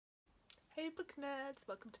Hey book nerds,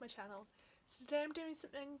 welcome to my channel. So today I'm doing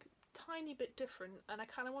something tiny bit different, and I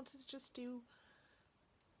kind of wanted to just do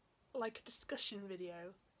like a discussion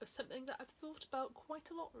video of something that I've thought about quite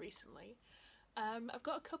a lot recently. I've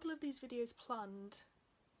got a couple of these videos planned,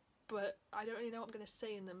 but I don't really know what I'm going to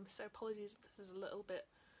say in them, so apologies if this is a little bit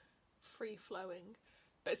free-flowing.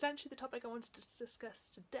 But essentially the topic I wanted to discuss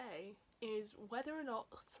today is whether or not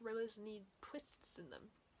thrillers need twists in them.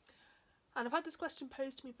 And I've had this question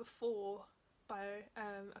posed to me before by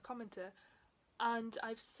a commenter, and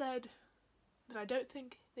I've said that I don't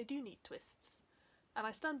think they do need twists. And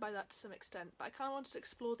I stand by that to some extent, but I kind of wanted to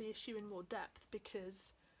explore the issue in more depth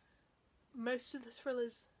because most of the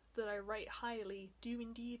thrillers that I rate highly do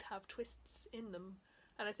indeed have twists in them,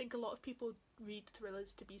 and I think a lot of people read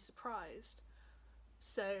thrillers to be surprised.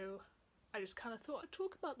 So I just kind of thought I'd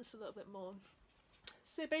talk about this a little bit more.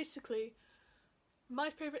 So basically, my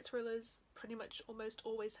favourite thrillers pretty much almost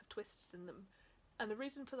always have twists in them, and the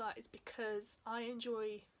reason for that is because I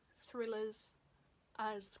enjoy thrillers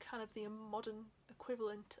as kind of the modern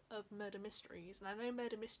equivalent of murder mysteries, and I know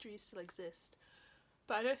murder mysteries still exist,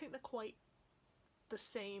 but I don't think they're quite the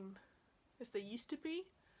same as they used to be,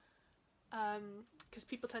 because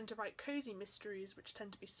people tend to write cosy mysteries which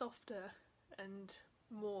tend to be softer and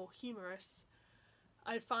more humorous.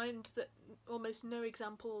 I find that almost no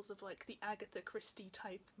examples of like the Agatha Christie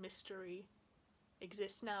type mystery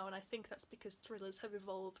exist now, and I think that's because thrillers have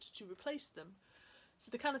evolved to replace them. So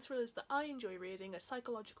the kind of thrillers that I enjoy reading are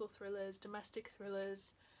psychological thrillers, domestic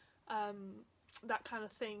thrillers, that kind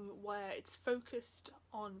of thing where it's focused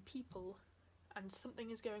on people and something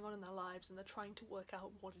is going on in their lives and they're trying to work out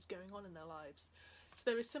what is going on in their lives. So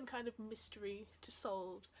there is some kind of mystery to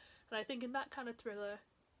solve, and I think in that kind of thriller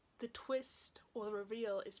the twist or the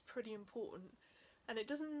reveal is pretty important, and it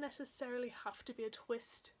doesn't necessarily have to be a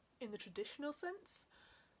twist in the traditional sense,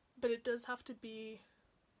 but it does have to be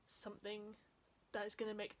something that is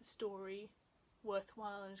going to make the story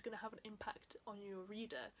worthwhile and is going to have an impact on your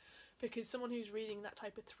reader, because someone who's reading that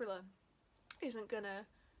type of thriller isn't going to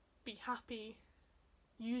be happy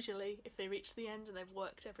usually if they reach the end and they've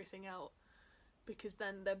worked everything out, because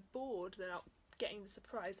then they're bored, they're not getting the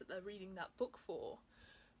surprise that they're reading that book for.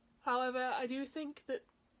 However, I do think that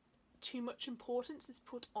too much importance is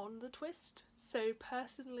put on the twist, so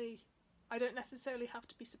personally I don't necessarily have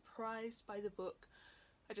to be surprised by the book.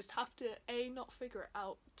 I just have to A, not figure it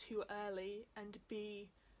out too early, and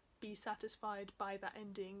B, be satisfied by that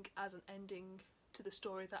ending as an ending to the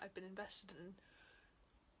story that I've been invested in.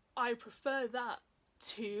 I prefer that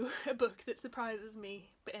to a book that surprises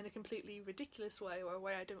me but in a completely ridiculous way or a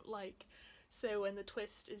way I don't like. So when the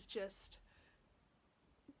twist is just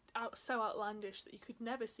so outlandish that you could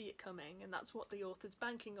never see it coming, and that's what the author's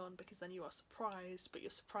banking on, because then you are surprised, but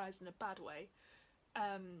you're surprised in a bad way.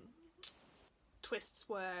 Twists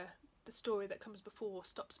where the story that comes before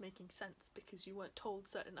stops making sense because you weren't told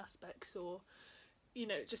certain aspects, or you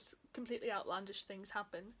know, just completely outlandish things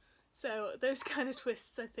happen. So those kind of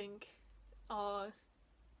twists I think are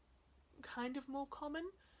kind of more common,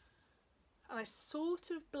 and I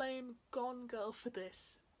sort of blame Gone Girl for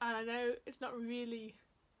this. And I know it's not really,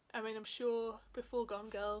 I mean, I'm sure before Gone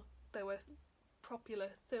Girl there were popular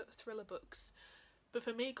thriller books, but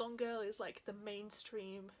for me Gone Girl is like the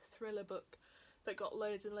mainstream thriller book that got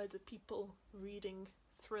loads and loads of people reading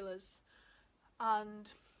thrillers.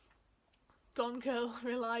 And Gone Girl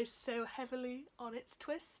relies so heavily on its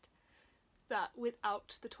twist that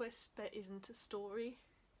without the twist there isn't a story.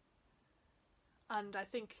 And I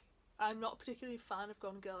think I'm not particularly a fan of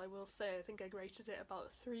Gone Girl, I will say. I think I rated it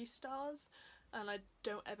about 3 stars, and I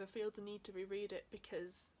don't ever feel the need to reread it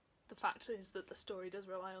because the fact is that the story does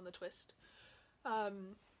rely on the twist.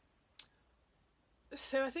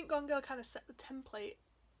 So I think Gone Girl kind of set the template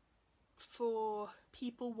for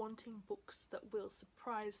people wanting books that will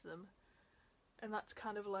surprise them, and that's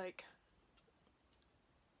kind of like,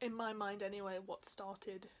 in my mind anyway, what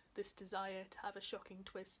started this desire to have a shocking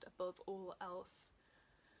twist above all else.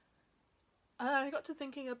 And I got to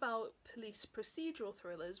thinking about police procedural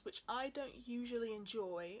thrillers, which I don't usually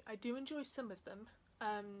enjoy. I do enjoy some of them.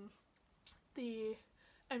 The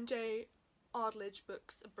MJ Ardledge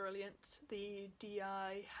books are brilliant. The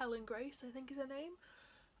D.I. Helen Grace, I think is her name,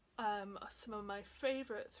 are some of my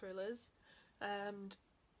favourite thrillers, but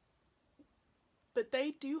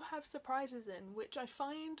they do have surprises in, which I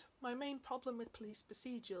find my main problem with police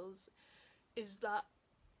procedurals is that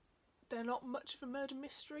they're not much of a murder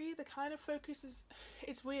mystery. The kind of focus is,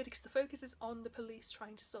 it's weird because the focus is on the police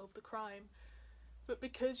trying to solve the crime, but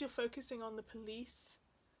because you're focusing on the police,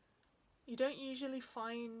 you don't usually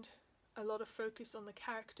find a lot of focus on the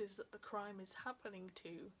characters that the crime is happening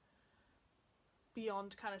to.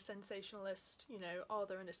 beyond kind of sensationalist, you know, are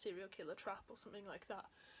they in a serial killer trap or something like that.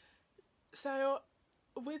 So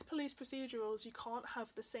with police procedurals, you can't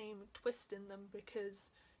have the same twist in them,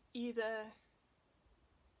 because either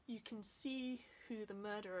you can see who the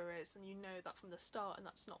murderer is and you know that from the start and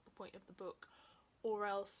that's not the point of the book, or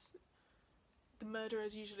else the murderer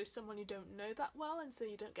is usually someone you don't know that well, and so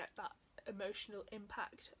you don't get that emotional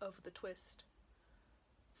impact of the twist.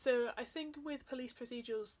 So I think with police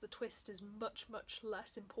procedurals the twist is much, much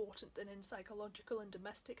less important than in psychological and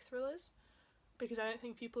domestic thrillers, because I don't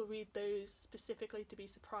think people read those specifically to be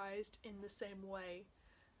surprised in the same way.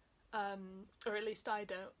 Or at least I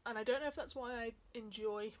don't. And I don't know if that's why I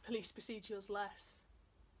enjoy police procedurals less,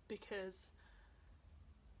 because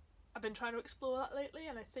I've been trying to explore that lately,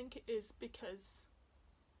 and I think it is because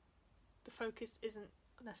the focus isn't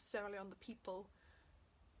necessarily on the people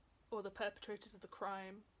or the perpetrators of the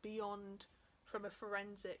crime beyond from a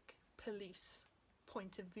forensic police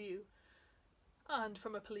point of view. And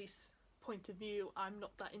from a police point of view, I'm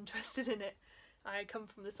not that interested in it. I come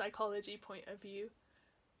from the psychology point of view.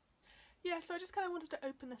 Yeah, so I just kind of wanted to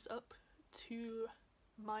open this up to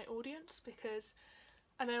my audience, because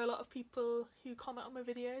I know a lot of people who comment on my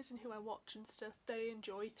videos and who I watch and stuff, they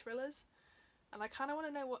enjoy thrillers, and I kind of want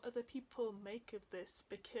to know what other people make of this,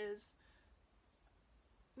 because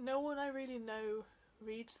no one I really know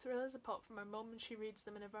reads thrillers apart from my mum, and she reads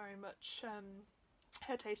them in a very much,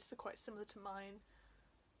 her tastes are quite similar to mine,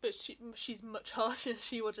 but she's much harsher.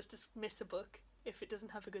 She will just dismiss a book if it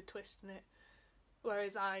doesn't have a good twist in it,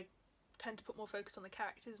 whereas I tend to put more focus on the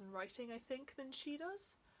characters and writing, I think, than she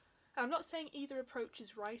does. And I'm not saying either approach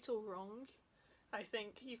is right or wrong. I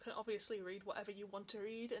think you can obviously read whatever you want to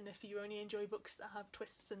read, and if you only enjoy books that have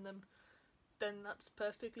twists in them, then that's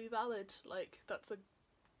perfectly valid. Like,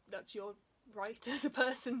 that's your right as a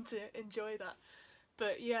person to enjoy that.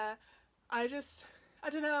 But yeah, I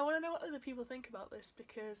don't know, I want to know what other people think about this,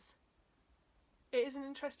 because it is an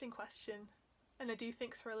interesting question, and I do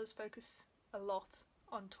think thrillers focus a lot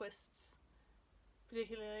on twists,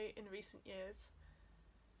 particularly in recent years.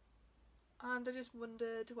 And I just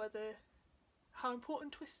wondered how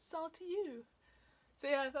important twists are to you. So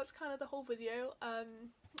yeah, that's kind of the whole video.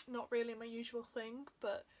 Not really my usual thing,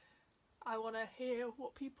 but I want to hear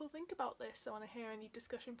what people think about this. I want to hear any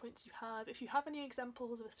discussion points you have. If you have any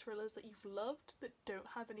examples of thrillers that you've loved that don't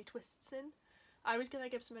have any twists in. I was going to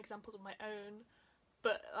give some examples of my own,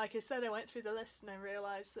 but like I said, I went through the list and I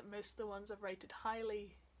realised that most of the ones I've rated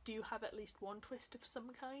highly do have at least one twist of some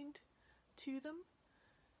kind to them.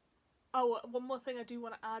 Oh, one more thing I do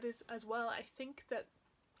want to add is, as well, I think that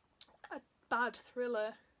a bad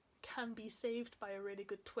thriller can be saved by a really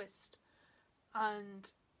good twist,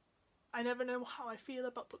 and I never know how I feel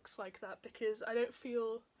about books like that, because I don't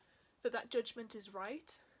feel that that judgment is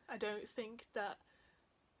right. I don't think that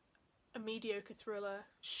a mediocre thriller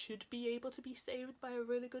should be able to be saved by a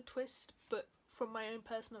really good twist, but from my own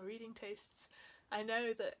personal reading tastes, I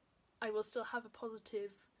know that I will still have a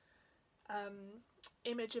positive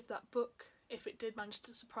image of that book if it did manage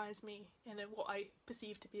to surprise me in what I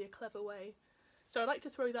perceive to be a clever way. So I'd like to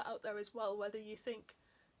throw that out there as well, whether you think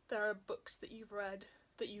there are books that you've read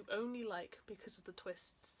that you only like because of the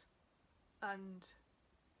twists, and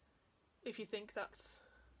if you think that's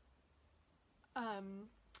I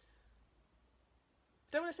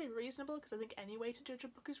don't want to say reasonable, because I think any way to judge a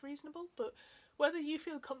book is reasonable, but whether you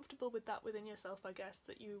feel comfortable with that within yourself, I guess,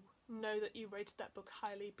 that you know that you rated that book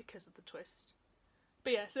highly because of the twist.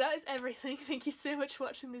 But yeah, so that is everything. Thank you so much for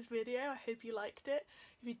watching this video. I hope you liked it.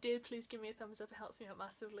 If you did, please give me a thumbs up, it helps me out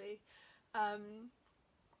massively.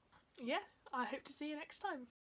 Yeah, I hope to see you next time.